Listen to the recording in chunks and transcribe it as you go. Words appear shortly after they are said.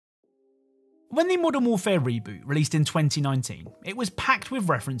When the Modern Warfare reboot released in 2019, it was packed with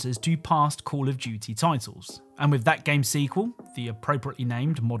references to past Call of Duty titles. And with that game's sequel, the appropriately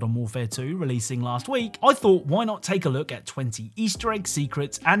named Modern Warfare 2, releasing last week, I thought why not take a look at 20 Easter egg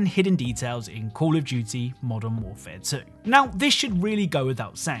secrets and hidden details in Call of Duty Modern Warfare 2. Now, this should really go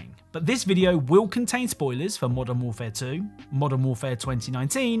without saying, but this video will contain spoilers for Modern Warfare 2, Modern Warfare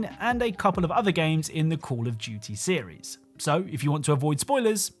 2019, and a couple of other games in the Call of Duty series. So if you want to avoid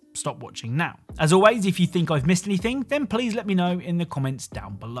spoilers, stop watching now. As always, if you think I've missed anything, then please let me know in the comments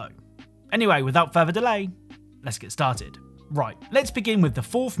down below. Anyway, without further delay, let's get started. Right, let's begin with the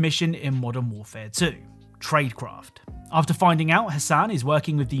 4th mission in Modern Warfare 2, Tradecraft. After finding out Hassan is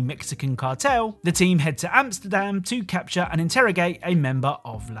working with the Mexican cartel, the team head to Amsterdam to capture and interrogate a member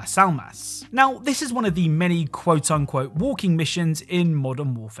of Las Almas. Now, this is one of the many quote-unquote walking missions in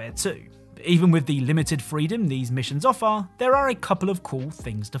Modern Warfare 2. Even with the limited freedom these missions offer, there are a couple of cool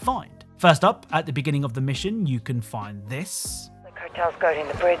things to find. First up, at the beginning of the mission, you can find this. The cartel's guarding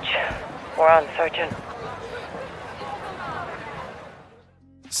the bridge. We're on, Sergeant.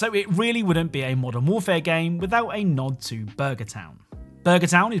 So it really wouldn't be a Modern Warfare game without a nod to Burger Town. Burger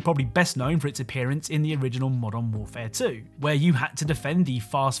Town is probably best known for its appearance in the original Modern Warfare 2, where you had to defend the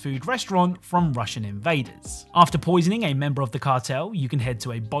fast food restaurant from Russian invaders. After poisoning a member of the cartel, you can head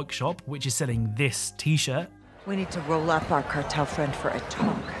to a bike shop which is selling this t-shirt. We need to roll up our cartel friend for a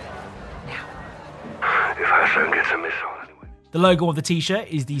talk. Now. If Hassan gets a missile anyway. The logo of the t-shirt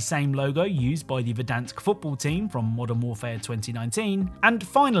is the same logo used by the Verdansk football team from Modern Warfare 2019. And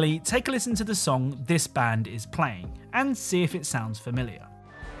finally, take a listen to the song this band is playing and see if it sounds familiar.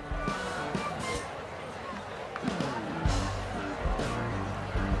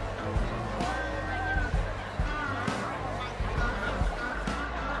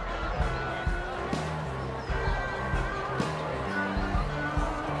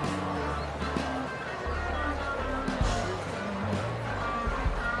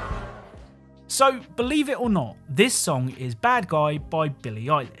 So, believe it or not, this song is Bad Guy by Billie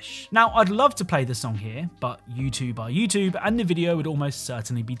Eilish. Now, I'd love to play the song here, but YouTube are YouTube and the video would almost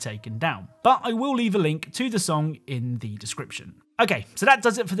certainly be taken down. But I will leave a link to the song in the description. Okay, so that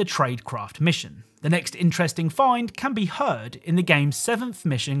does it for the Tradecraft mission. The next interesting find can be heard in the game's 7th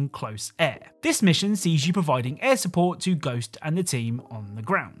mission, Close Air. This mission sees you providing air support to Ghost and the team on the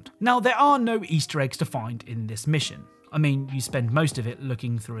ground. Now, there are no Easter eggs to find in this mission. I mean, you spend most of it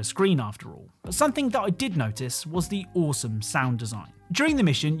looking through a screen after all, but something that I did notice was the awesome sound design. During the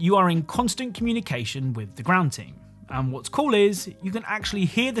mission, you are in constant communication with the ground team, and what's cool is you can actually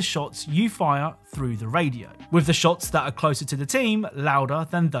hear the shots you fire through the radio, with the shots that are closer to the team louder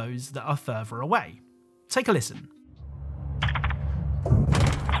than those that are further away. Take a listen.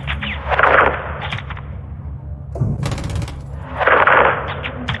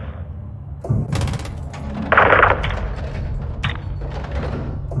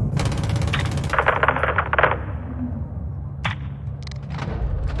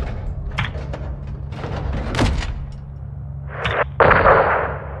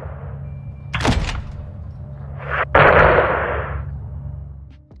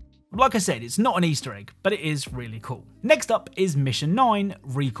 Like I said, it's not an Easter egg, but it is really cool. Next up is Mission 9,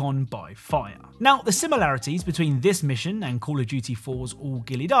 Recon by Fire. Now, the similarities between this mission and Call of Duty 4's All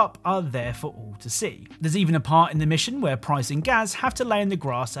Gillied Up are there for all to see. There's even a part in the mission where Price and Gaz have to lay in the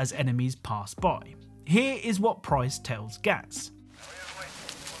grass as enemies pass by. Here is what Price tells Gaz.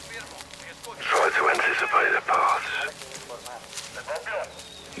 Try to anticipate the paths.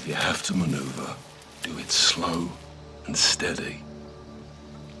 If you have to maneuver, do it slow and steady.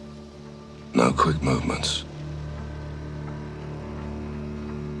 No quick movements.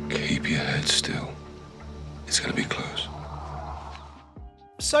 Keep your head still. It's gonna be close.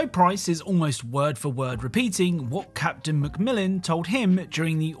 So Price is almost word for word repeating what Captain McMillan told him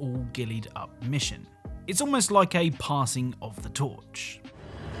during the All Gillied Up mission. It's almost like a passing of the torch.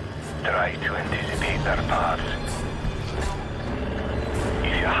 Try to anticipate their paths.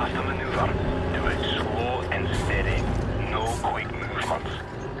 If you have to maneuver, do it slow and steady. No quick movements.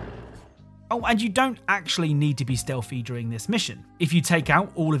 Oh, and you don't actually need to be stealthy during this mission. If you take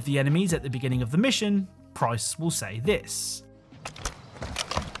out all of the enemies at the beginning of the mission, Price will say this.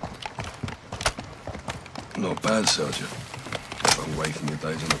 Not bad, Sergeant. Long way from your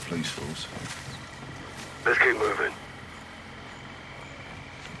days on the police force. Let's keep moving.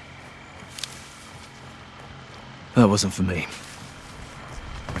 That wasn't for me.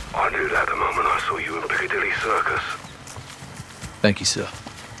 I knew that the moment I saw you in Piccadilly Circus. Thank you, sir.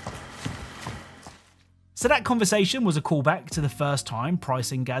 So that conversation was a callback to the first time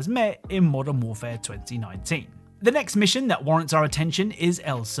Price and Gaz met in Modern Warfare 2019. The next mission that warrants our attention is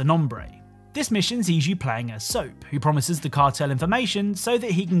El Sonombre. This mission sees you playing as Soap, who promises the cartel information so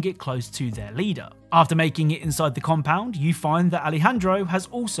that he can get close to their leader. After making it inside the compound, you find that Alejandro has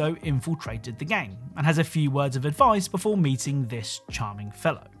also infiltrated the gang, and has a few words of advice before meeting this charming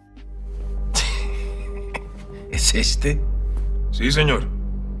fellow. ¿Es este? Sí, señor.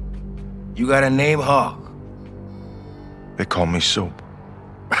 You got a name, Hawk? They call me Soap.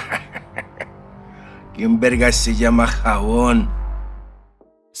 ¿Quién verga se llama Jabón?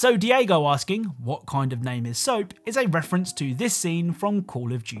 So Diego asking what kind of name is Soap is a reference to this scene from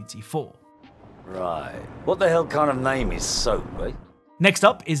Call of Duty 4. Right. What the hell kind of name is Soap, eh? Next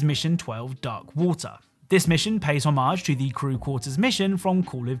up is Mission 12 Dark Water. This mission pays homage to the crew quarters mission from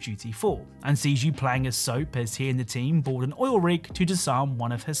Call of Duty 4, and sees you playing as Soap as he and the team board an oil rig to disarm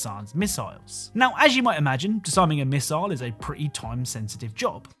one of Hassan's missiles. Now, as you might imagine, disarming a missile is a pretty time-sensitive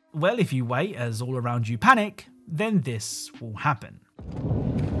job. Well, if you wait as all around you panic, then this will happen.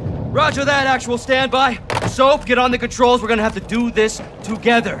 Roger that, actual standby. Soap, get on the controls. We're gonna have to do this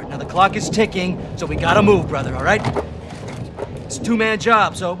together. Now the clock is ticking, so we gotta move, brother, all right? It's a two-man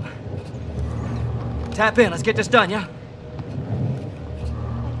job, Soap. Tap in, let's get this done, yeah?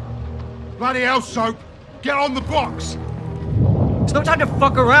 Bloody hell, Soap! Get on the box! There's no time to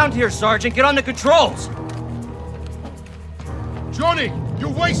fuck around here, Sergeant. Get on the controls! Johnny, you're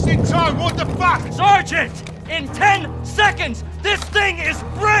wasting time, what the fuck? Sergeant! In 10 seconds, this thing is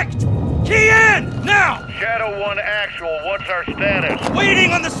bricked! Key in, now! Shadow 1 actual, what's our status?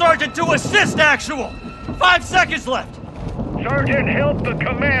 Waiting on the Sergeant to assist, actual! 5 seconds left! Sergeant, help the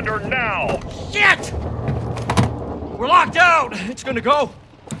commander now! Shit! We're locked out! It's gonna go.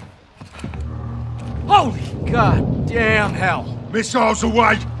 Holy goddamn hell! Missiles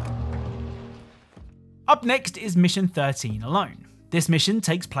away! Up next is Mission 13 Alone. This mission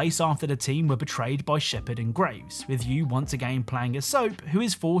takes place after the team were betrayed by Shepard and Graves, with you once again playing as Soap, who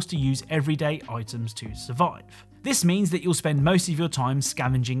is forced to use everyday items to survive. This means that you'll spend most of your time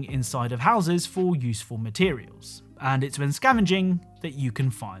scavenging inside of houses for useful materials, and it's when scavenging that you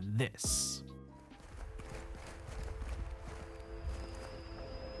can find this.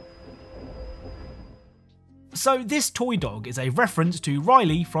 So this toy dog is a reference to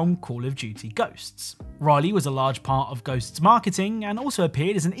Riley from Call of Duty Ghosts. Riley was a large part of Ghosts marketing and also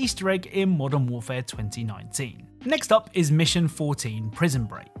appeared as an Easter egg in Modern Warfare 2019. Next up is Mission 14 Prison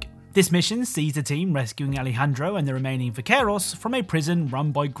Break. This mission sees the team rescuing Alejandro and the remaining Vaqueros from a prison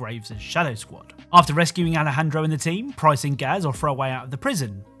run by Graves' Shadow Squad. After rescuing Alejandro and the team, Price and Gaz offer a way out of the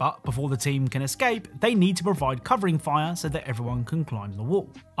prison, but before the team can escape, they need to provide covering fire so that everyone can climb the wall.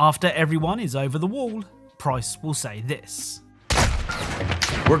 After everyone is over the wall, Price will say this.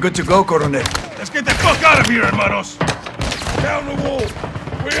 We're good to go, Coronel. Let's get the fuck out of here, hermanos! Down the wall!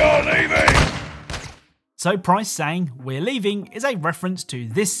 We are leaving! So Price saying "we're leaving" is a reference to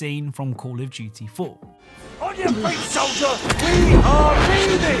this scene from Call of Duty 4. On your feet, soldier! We are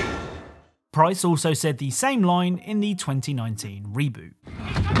leaving! Price also said the same line in the 2019 reboot.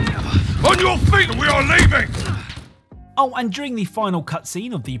 On your feet, we are leaving! Oh, and during the final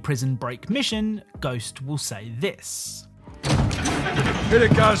cutscene of the Prison Break mission, Ghost will say this. Hit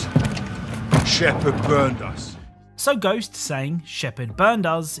it, Gaz. Shepard burned us. So Ghost saying Shepard burned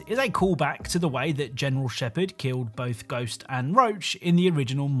us is a callback to the way that General Shepard killed both Ghost and Roach in the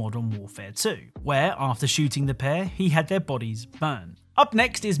original Modern Warfare 2, where after shooting the pair, he had their bodies burned. Up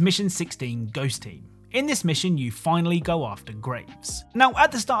next is Mission 16 Ghost Team. In this mission, you finally go after Graves. Now,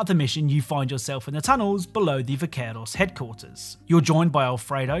 at the start of the mission, you find yourself in the tunnels below the Vaqueros headquarters. You're joined by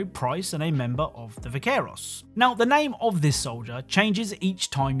Alfredo, Price, and a member of the Vaqueros. Now, the name of this soldier changes each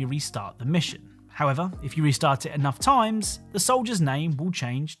time you restart the mission. However, if you restart it enough times, the soldier's name will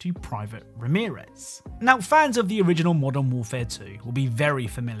change to Private Ramirez. Now, fans of the original Modern Warfare 2 will be very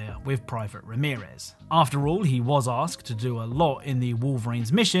familiar with Private Ramirez. After all, he was asked to do a lot in the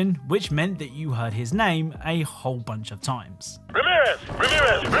Wolverines mission, which meant that you heard his name a whole bunch of times. Ramirez!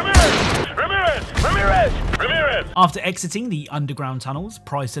 Ramirez! Ramirez! Ramirez! Ramirez! Ramirez! After exiting the underground tunnels,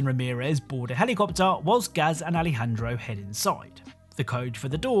 Price and Ramirez board a helicopter whilst Gaz and Alejandro head inside. The code for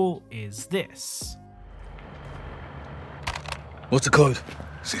the door is this. What's the code?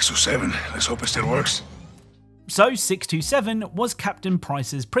 627. Let's hope it still works. So 627 was Captain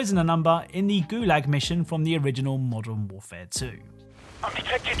Price's prisoner number in the Gulag mission from the original Modern Warfare 2. I've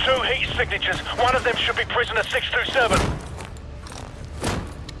detected 2 heat signatures. One of them should be prisoner 627.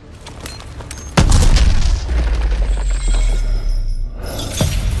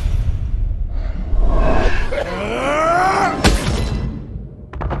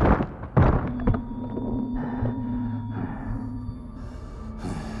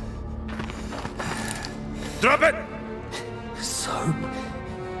 Drop it! Soap?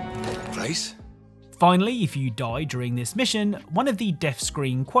 place? Finally, if you die during this mission, one of the death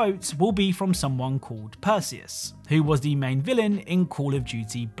screen quotes will be from someone called Perseus, who was the main villain in Call of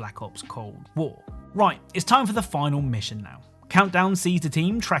Duty Black Ops Cold War. Right, it's time for the final mission now. Countdown sees the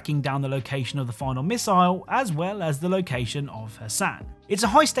team tracking down the location of the final missile, as well as the location of Hassan. It's a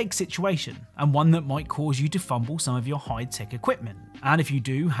high-stakes situation, and one that might cause you to fumble some of your high-tech equipment, and if you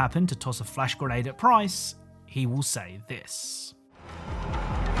do happen to toss a flash grenade at Price, he will say this.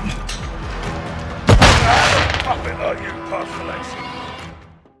 Muppet like you pass selection.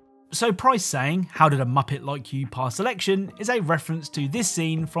 So Price saying, "How did a Muppet like you pass selection?" is a reference to this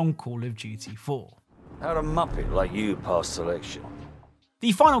scene from Call of Duty 4. How'd a Muppet like you pass selection?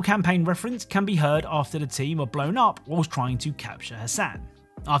 The final campaign reference can be heard after the team are blown up whilst trying to capture Hassan.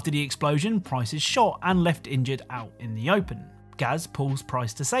 After the explosion, Price is shot and left injured out in the open. Gaz pulls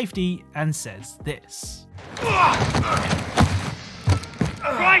Price to safety and says this. Right!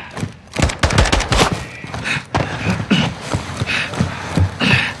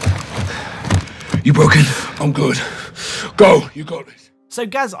 You broken? I'm good. Go, you got it. So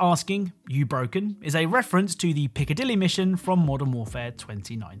Gaz asking, "You broken?" is a reference to the Piccadilly mission from Modern Warfare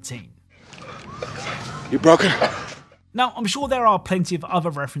 2019. You broken? Now, I'm sure there are plenty of other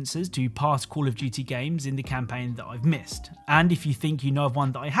references to past Call of Duty games in the campaign that I've missed, and if you think you know of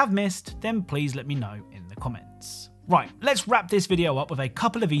one that I have missed, then please let me know in the comments. Right, let's wrap this video up with a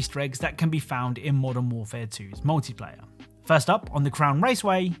couple of Easter eggs that can be found in Modern Warfare 2's multiplayer. First up, on the Crown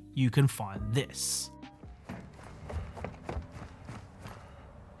Raceway, you can find this.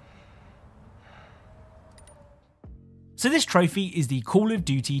 So this trophy is the Call of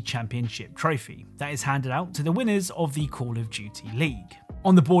Duty Championship trophy that is handed out to the winners of the Call of Duty League.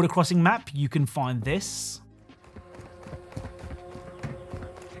 On the border crossing map, you can find this.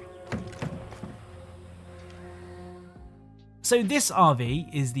 So this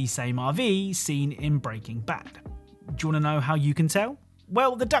RV is the same RV seen in Breaking Bad. Do you want to know how you can tell?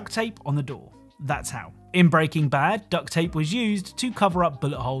 Well, the duct tape on the door. That's how. In Breaking Bad, duct tape was used to cover up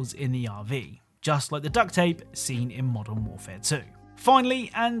bullet holes in the RV, just like the duct tape seen in Modern Warfare 2.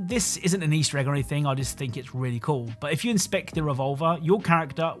 Finally, and this isn't an Easter egg or anything, I just think it's really cool, but if you inspect the revolver, your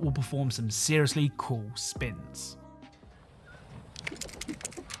character will perform some seriously cool spins.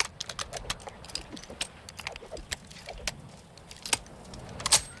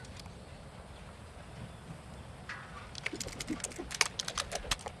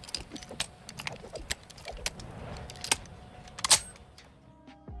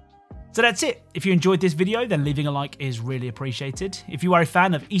 So that's it. If you enjoyed this video, then leaving a like is really appreciated. If you are a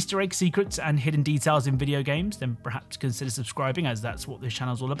fan of Easter egg secrets and hidden details in video games, then perhaps consider subscribing, as that's what this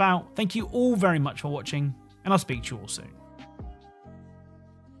channel is all about. Thank you all very much for watching, and I'll speak to you all soon.